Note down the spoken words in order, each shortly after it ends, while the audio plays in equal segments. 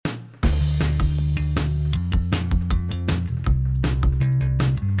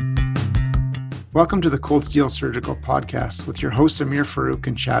Welcome to the Cold Steel Surgical Podcast with your hosts Amir Farouk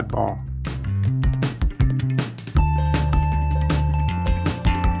and Chad Ball.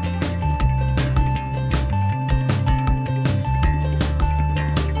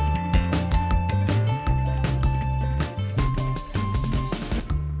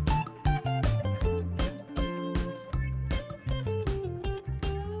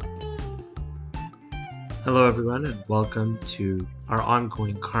 Hello, everyone, and welcome to our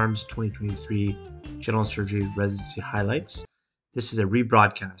ongoing CARMS 2023 General Surgery Residency Highlights. This is a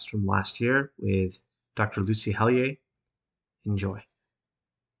rebroadcast from last year with Dr. Lucy Hellier. Enjoy.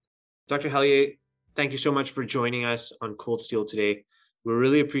 Dr. Hellier, thank you so much for joining us on Cold Steel today. We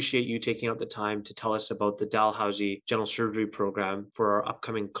really appreciate you taking out the time to tell us about the Dalhousie General Surgery Program for our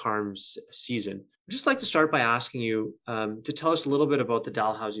upcoming CARMS season. I'd just like to start by asking you to tell us a little bit about the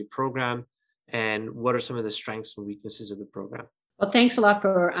Dalhousie program and what are some of the strengths and weaknesses of the program? Well, thanks a lot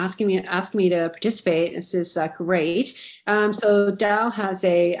for asking me to participate. This is great. So Dal has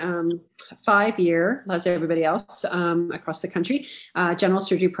a 5-year, as everybody else across the country, general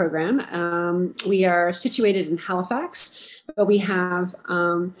surgery program. We are situated in Halifax, but we have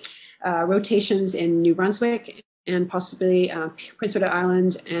rotations in New Brunswick and possibly Prince Edward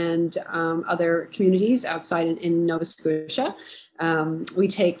Island and other communities outside in Nova Scotia. We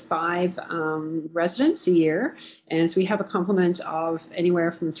take 5 residents a year, and so we have a complement of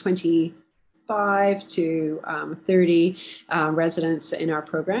anywhere from 25 to 30 residents in our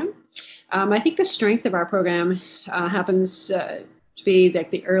program. I think the strength of our program happens to be like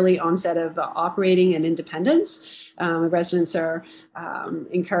the early onset of operating and independence. Residents are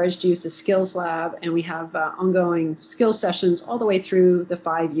encouraged to use the skills lab, and we have ongoing skills sessions all the way through the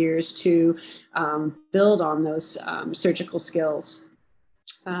 5 years to build on those surgical skills.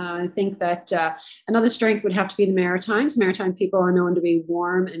 I think that another strength would have to be the Maritimes. Maritime people are known to be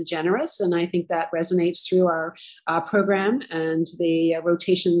warm and generous, and I think that resonates through our program and the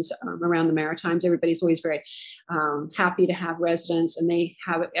rotations around the Maritimes. Everybody's always very happy to have residents, and they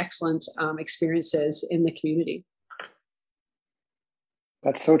have excellent experiences in the community.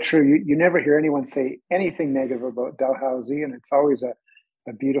 That's so true. You never hear anyone say anything negative about Dalhousie, and it's always a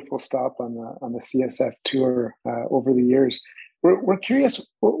beautiful stop on the CSF tour over the years. We're curious,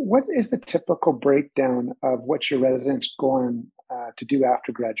 what is the typical breakdown of what your residents go on to do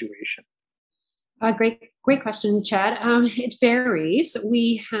after graduation? Great question, Chad. It varies.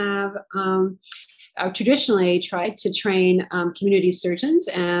 We have traditionally tried to train community surgeons,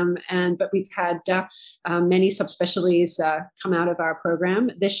 but we've had many subspecialties come out of our program.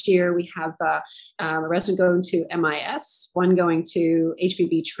 This year, we have a resident going to MIS, one going to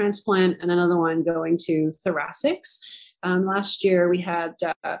HPB transplant, and another one going to thoracics. Last year, we had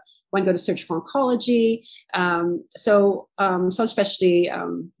one go to surgical oncology. So subspecialty,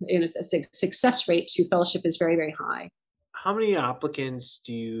 the success rate to fellowship is very, very high. How many applicants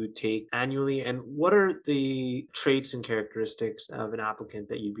do you take annually, and what are the traits and characteristics of an applicant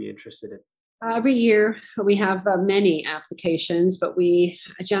that you'd be interested in? Every year, we have many applications, but we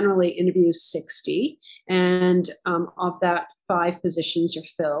generally interview 60, and of that, 5 positions are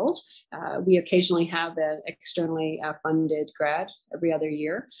filled. We occasionally have an externally funded grad every other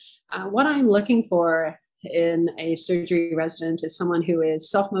year. What I'm looking for in a surgery resident is someone who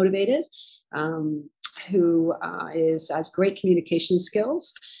is self-motivated, who has great communication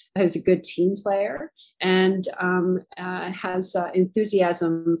skills, who's a good team player, and has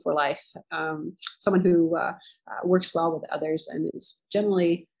enthusiasm for life. Someone who works well with others and is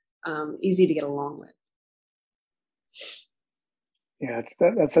generally easy to get along with. Yeah,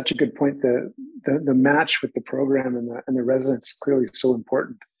 that's such a good point. The match with the program and the residents is clearly so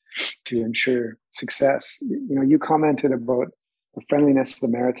important to ensure success. You know, you commented about the friendliness of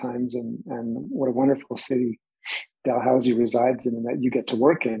the Maritimes and what a wonderful city Dalhousie resides in and that you get to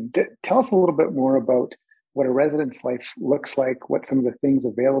work in. Tell us a little bit more about what a resident's life looks like, what some of the things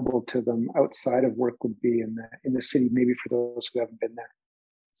available to them outside of work would be in the city, maybe for those who haven't been there.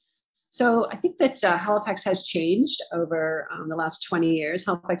 So I think that Halifax has changed over the last 20 years.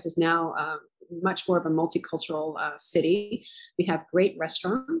 Halifax is now much more of a multicultural city. We have great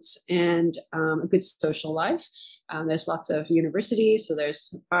restaurants and a good social life. There's lots of universities, so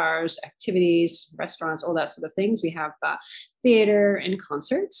there's bars, activities, restaurants, all that sort of things. We have theater and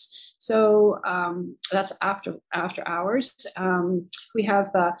concerts. So that's after hours. We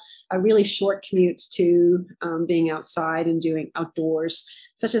have a really short commute to being outside and doing outdoors,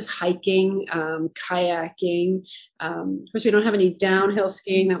 such as hiking, kayaking. Of course, we don't have any downhill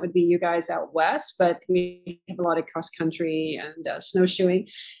skiing. That would be you guys out west, but we have a lot of cross country and snowshoeing.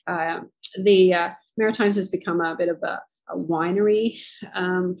 The Maritimes has become a bit of a winery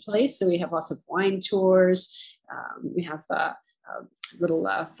place. So we have lots of wine tours. We have little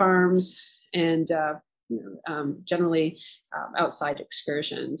farms and generally outside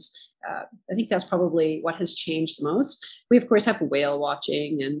excursions. I think that's probably what has changed the most. We of course have whale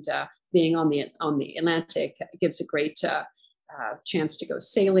watching, and being on the Atlantic gives a great chance to go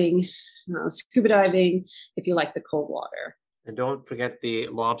sailing, scuba diving if you like the cold water. And don't forget the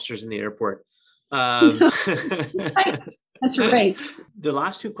lobsters in the airport. Right. That's right. The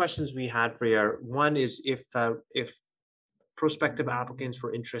last two questions we had for you are, one is if prospective applicants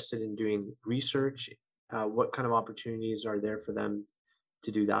were interested in doing research, what kind of opportunities are there for them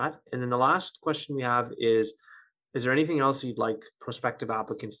to do that? And then the last question we have is there anything else you'd like prospective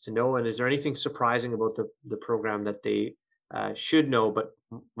applicants to know? And is there anything surprising about the program that they should know but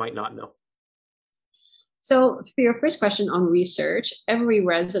might not know? So for your first question on research, every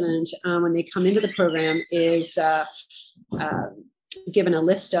resident, when they come into the program, is given a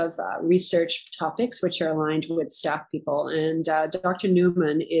list of research topics which are aligned with staff people. And Dr.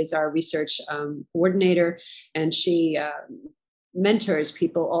 Newman is our research coordinator, and she mentors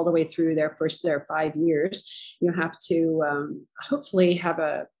people all the way through their 5 years. You have to hopefully have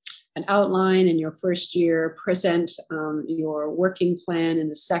an outline in your first year, present your working plan in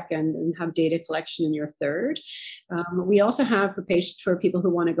the second, and have data collection in your third. We also have for people who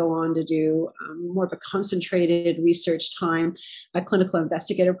want to go on to do more of a concentrated research time, a clinical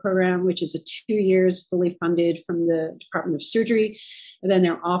investigator program, which is 2 years fully funded from the Department of Surgery. And then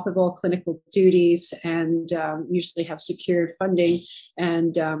they're off of all clinical duties and usually have secured funding,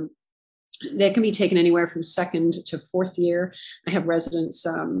 and they can be taken anywhere from second to fourth year. I have residents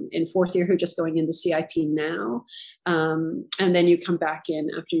in fourth year who are just going into CIP now. And then you come back in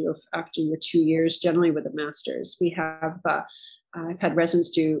after your 2 years, generally with a master's. We have, I've had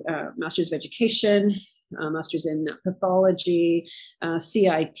residents do master's of education, master's in pathology,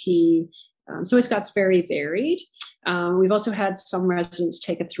 CIP. So it's very varied. We've also had some residents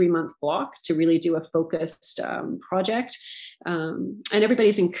take a 3-month block to really do a focused project. And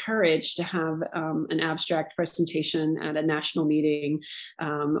everybody's encouraged to have an abstract presentation at a national meeting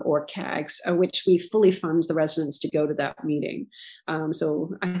or CAGS, which we fully fund the residents to go to that meeting.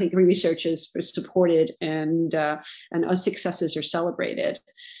 So I think research is supported and us successes are celebrated.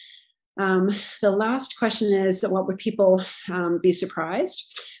 The last question is, what would people be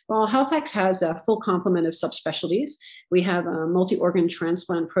surprised? Well, Halifax has a full complement of subspecialties. We have a multi-organ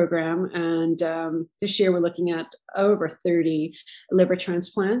transplant program, and this year we're looking at over 30 liver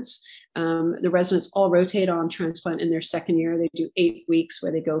transplants. The residents all rotate on transplant in their second year. They do 8 weeks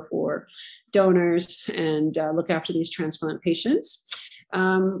where they go for donors and look after these transplant patients.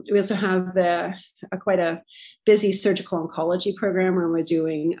 We also have quite a busy surgical oncology program where we're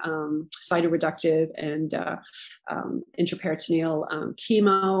doing cytoreductive and intraperitoneal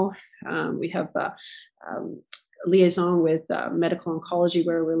chemo. We have a liaison with medical oncology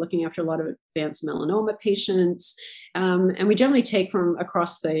where we're looking after a lot of advanced melanoma patients. And we generally take from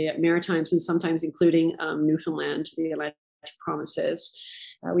across the Maritimes and sometimes including Newfoundland, the Atlantic Provinces.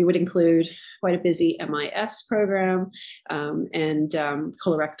 We would include quite a busy MIS program and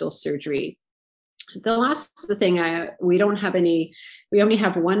colorectal surgery. The thing, we only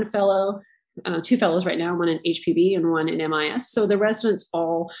have one fellow, 2 fellows right now, one in HPB and one in MIS. So the residents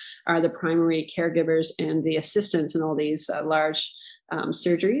all are the primary caregivers and the assistants in all these large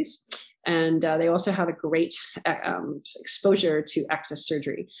surgeries. And they also have a great exposure to access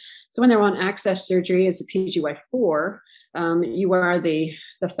surgery. So when they're on access surgery as a PGY4, you are the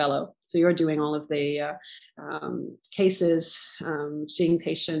fellow. So you're doing all of the cases, seeing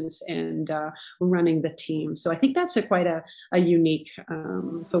patients, and running the team. So I think that's quite a unique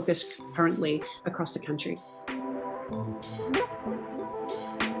focus currently across the country.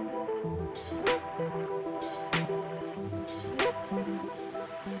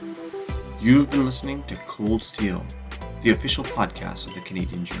 You've been listening to Cold Steel, the official podcast of the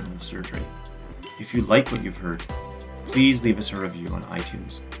Canadian Journal of Surgery. If you like what you've heard, please leave us a review on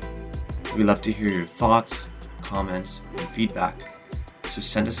iTunes. We love to hear your thoughts, comments, and feedback, so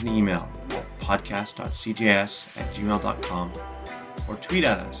send us an email at podcast.cjs@gmail.com or tweet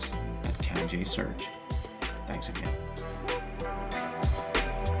at us at CanJSurge. Thanks again.